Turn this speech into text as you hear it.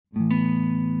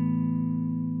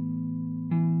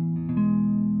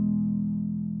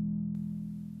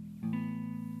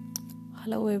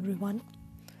Hello everyone.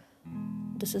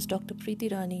 This is Dr. Preeti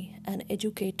Rani, an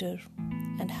educator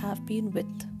and have been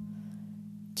with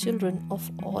children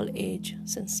of all age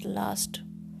since last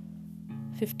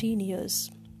 15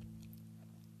 years.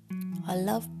 I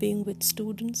love being with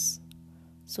students,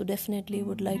 so definitely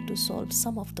would like to solve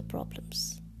some of the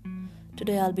problems.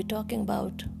 Today I'll be talking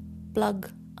about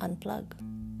plug, unplug.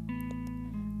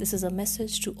 This is a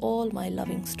message to all my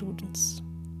loving students.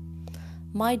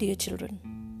 My dear children,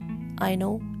 I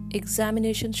know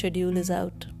examination schedule is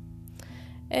out.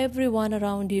 Everyone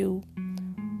around you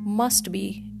must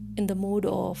be in the mood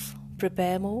of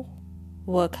prepare more,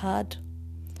 work hard,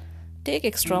 take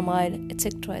extra mile,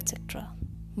 etc. etc.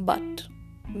 But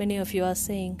many of you are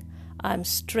saying, I'm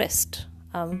stressed,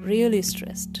 I'm really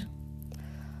stressed.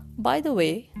 By the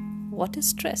way, what is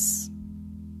stress?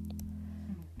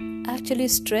 Actually,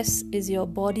 stress is your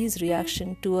body's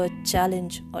reaction to a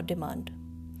challenge or demand.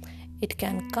 It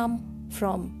can come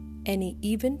from any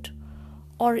event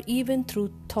or even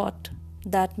through thought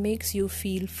that makes you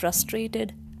feel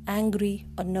frustrated, angry,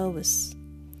 or nervous.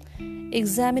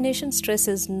 Examination stress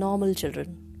is normal,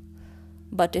 children,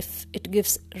 but if it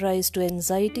gives rise to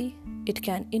anxiety, it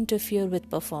can interfere with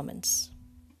performance.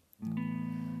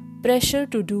 Pressure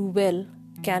to do well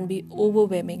can be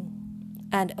overwhelming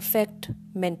and affect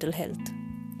mental health.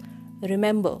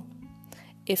 Remember,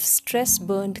 if stress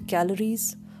burned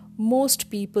calories, most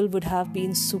people would have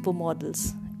been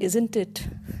supermodels, isn't it?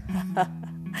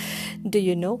 Do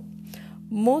you know?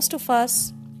 Most of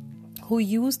us who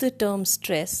use the term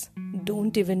stress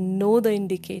don't even know the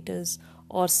indicators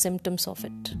or symptoms of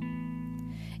it.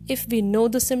 If we know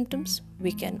the symptoms,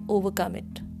 we can overcome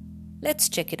it. Let's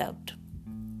check it out.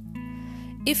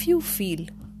 If you feel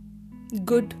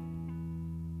good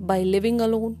by living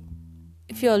alone,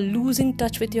 if you are losing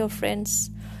touch with your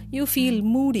friends, you feel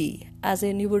moody, as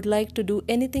in you would like to do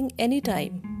anything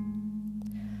anytime.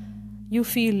 You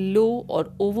feel low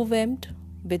or overwhelmed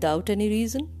without any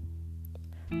reason.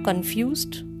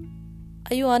 Confused?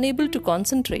 Are you unable to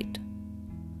concentrate?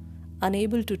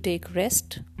 Unable to take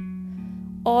rest?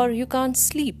 Or you can't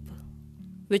sleep,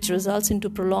 which results into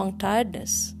prolonged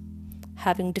tiredness?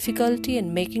 Having difficulty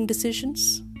in making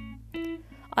decisions?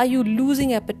 Are you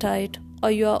losing appetite or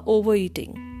you are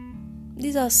overeating?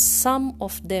 These are some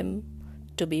of them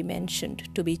to be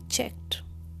mentioned, to be checked.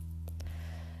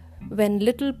 When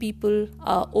little people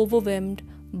are overwhelmed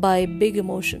by big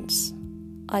emotions,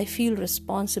 I feel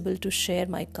responsible to share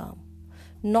my calm,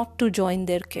 not to join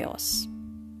their chaos.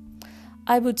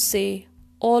 I would say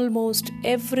almost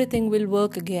everything will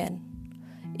work again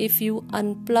if you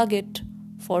unplug it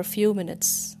for a few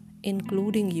minutes,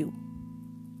 including you.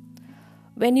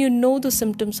 When you know the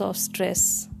symptoms of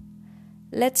stress,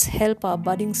 let's help our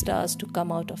budding stars to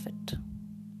come out of it.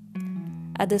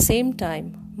 At the same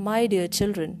time, my dear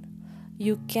children,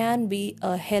 you can be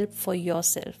a help for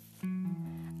yourself.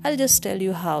 I'll just tell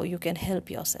you how you can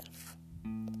help yourself.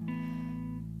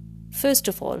 First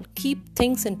of all, keep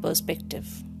things in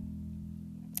perspective.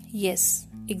 Yes,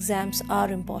 exams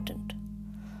are important,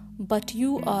 but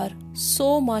you are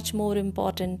so much more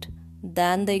important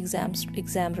than the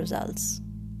exam results.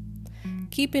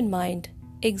 Keep in mind,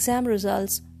 exam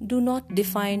results do not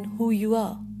define who you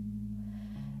are.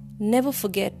 Never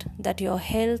forget that your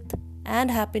health and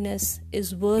happiness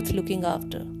is worth looking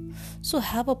after. So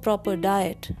have a proper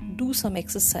diet, do some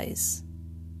exercise.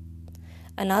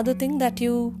 Another thing that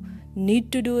you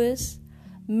need to do is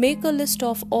make a list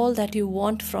of all that you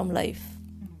want from life.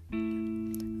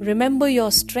 Remember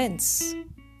your strengths.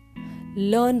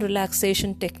 Learn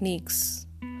relaxation techniques.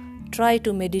 Try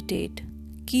to meditate.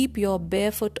 Keep your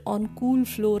barefoot on cool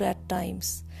floor at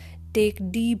times.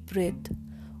 Take deep breath.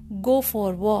 Go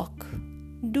for a walk.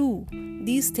 Do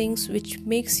these things which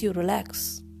makes you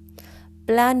relax.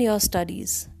 Plan your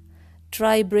studies.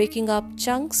 Try breaking up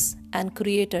chunks and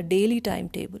create a daily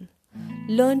timetable.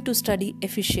 Learn to study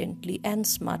efficiently and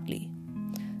smartly.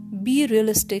 Be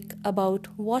realistic about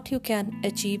what you can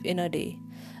achieve in a day.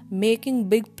 Making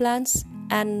big plans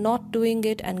and not doing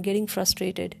it and getting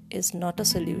frustrated is not a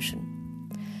solution.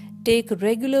 Take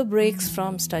regular breaks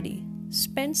from study.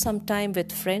 Spend some time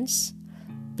with friends.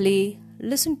 Play,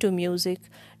 listen to music,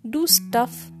 do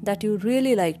stuff that you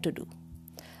really like to do.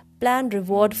 Plan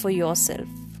reward for yourself.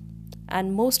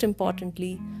 And most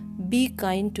importantly, be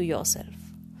kind to yourself.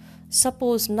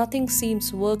 Suppose nothing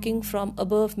seems working from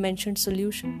above mentioned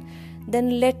solution,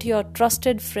 then let your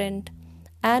trusted friend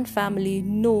and family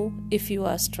know if you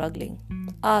are struggling.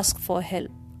 Ask for help.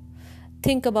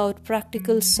 Think about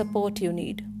practical support you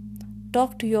need.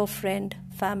 Talk to your friend,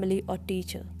 family, or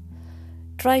teacher.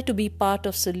 Try to be part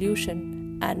of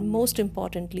solution and most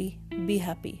importantly, be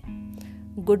happy.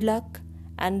 good luck,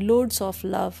 and loads of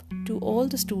love to all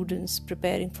the students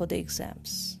preparing for the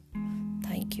exams.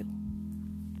 Thank you.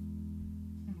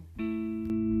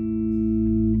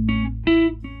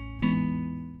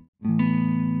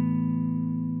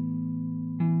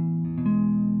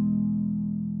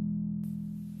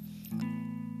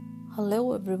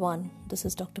 Hello everyone, this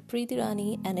is Dr. Preeti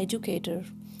Rani, an educator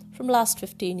from last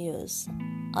 15 years.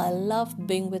 I love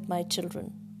being with my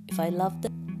children. If I love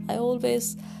them, I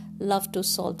always love to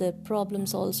solve their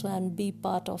problems also and be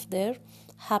part of their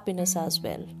happiness as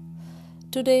well.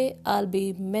 Today I'll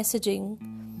be messaging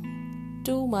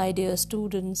to my dear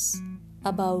students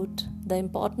about the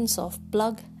importance of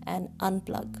plug and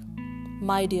unplug.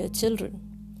 My dear children,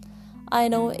 I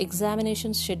know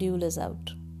examination schedule is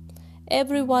out.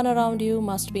 Everyone around you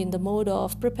must be in the mode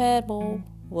of prepare more,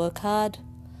 work hard,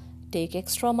 take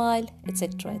extra mile,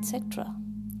 etc. etc.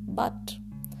 But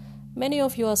many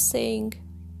of you are saying,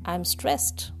 I'm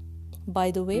stressed.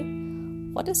 By the way,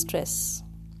 what is stress?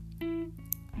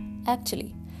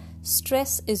 Actually,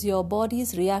 stress is your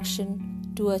body's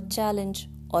reaction to a challenge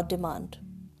or demand.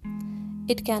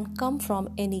 It can come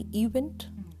from any event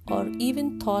or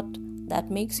even thought that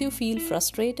makes you feel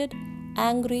frustrated,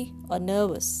 angry, or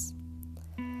nervous.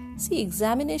 See,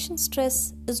 examination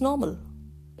stress is normal.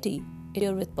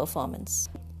 Here with performance.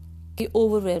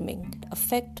 Overwhelming,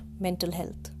 affect mental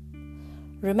health.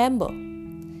 Remember,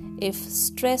 if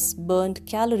stress burned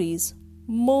calories,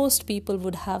 most people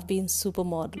would have been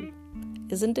supermodel,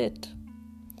 isn't it?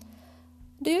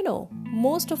 Do you know,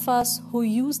 most of us who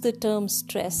use the term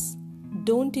stress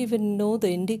don't even know the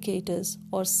indicators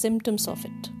or symptoms of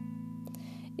it.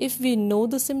 If we know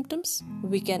the symptoms,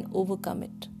 we can overcome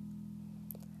it.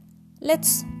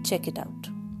 Let's check it out.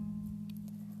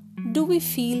 Do we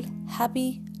feel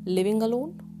happy living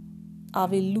alone? Are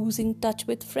we losing touch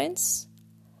with friends?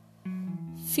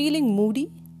 Feeling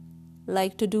moody?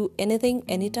 Like to do anything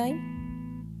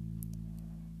anytime?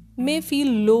 May feel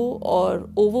low or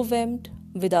overwhelmed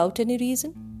without any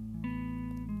reason?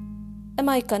 Am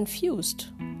I confused?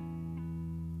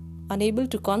 Unable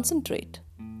to concentrate?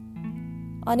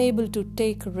 Unable to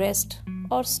take rest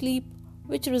or sleep,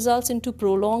 which results into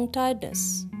prolonged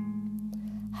tiredness?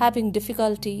 Having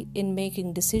difficulty in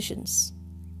making decisions?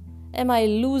 Am I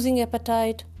losing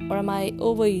appetite or am I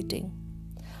overeating?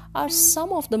 Are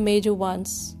some of the major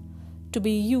ones to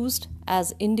be used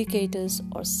as indicators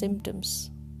or symptoms.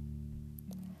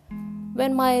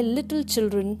 When my little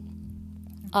children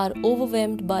are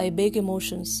overwhelmed by big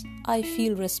emotions, I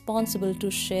feel responsible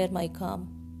to share my calm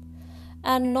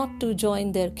and not to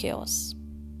join their chaos.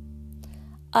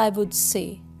 I would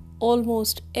say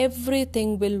almost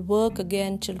everything will work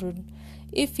again, children,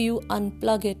 if you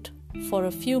unplug it for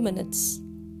a few minutes,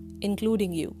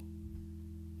 including you.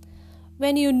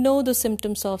 When you know the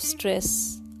symptoms of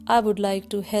stress, I would like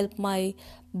to help my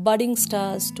budding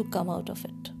stars to come out of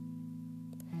it.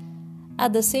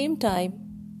 At the same time,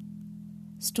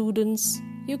 students,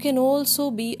 you can also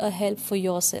be a help for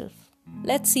yourself.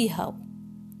 Let's see how.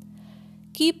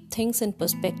 Keep things in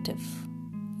perspective.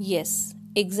 Yes,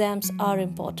 exams are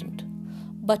important,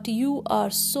 but you are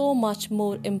so much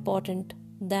more important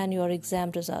than your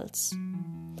exam results.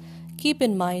 Keep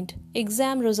in mind,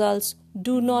 exam results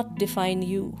do not define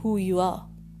you, who you are.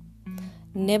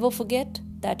 Never forget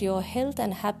that your health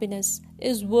and happiness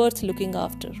is worth looking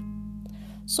after.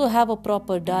 So have a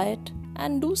proper diet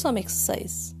and do some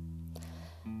exercise.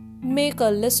 Make a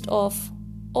list of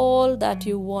all that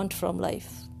you want from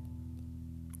life.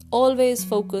 Always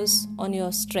focus on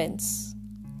your strengths.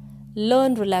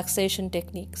 Learn relaxation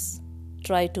techniques.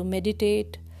 Try to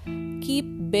meditate. Keep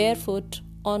barefoot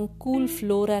on cool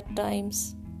floor at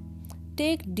times.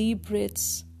 Take deep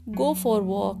breaths. Go for a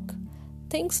walk.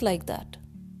 Things like that.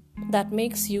 That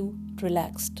makes you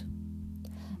relaxed.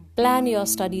 Plan your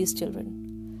studies, children.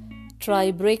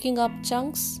 Try breaking up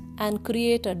chunks and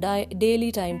create a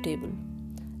daily timetable.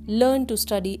 Learn to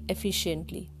study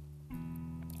efficiently.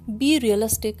 Be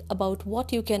realistic about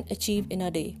what you can achieve in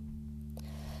a day.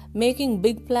 Making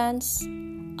big plans,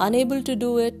 unable to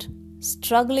do it,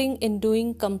 struggling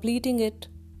in completing it,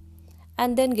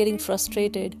 and then getting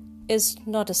frustrated is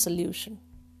not a solution.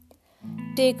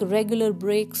 Take regular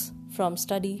breaks from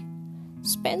study.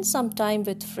 Spend some time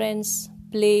with friends,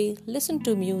 play, listen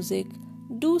to music,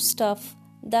 do stuff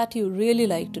that you really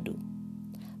like to do.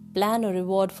 Plan a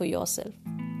reward for yourself.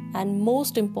 And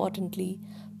most importantly,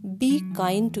 be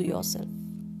kind to yourself.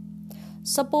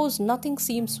 Suppose nothing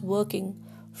seems working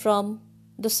from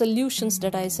the solutions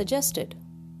that I suggested.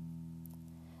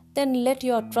 Then let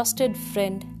your trusted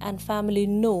friend and family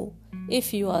know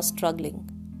if you are struggling.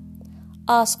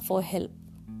 Ask for help.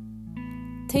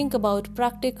 think about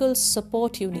practical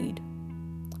support you need.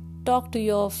 Talk to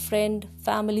your friend,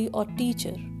 family, or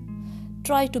teacher.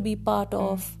 Try to be part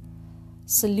of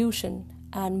solution,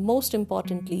 and most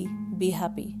importantly, be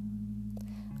happy.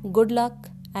 Good luck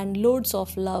and loads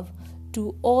of love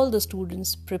to all the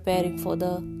students preparing for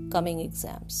the coming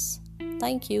exams.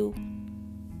 Thank you.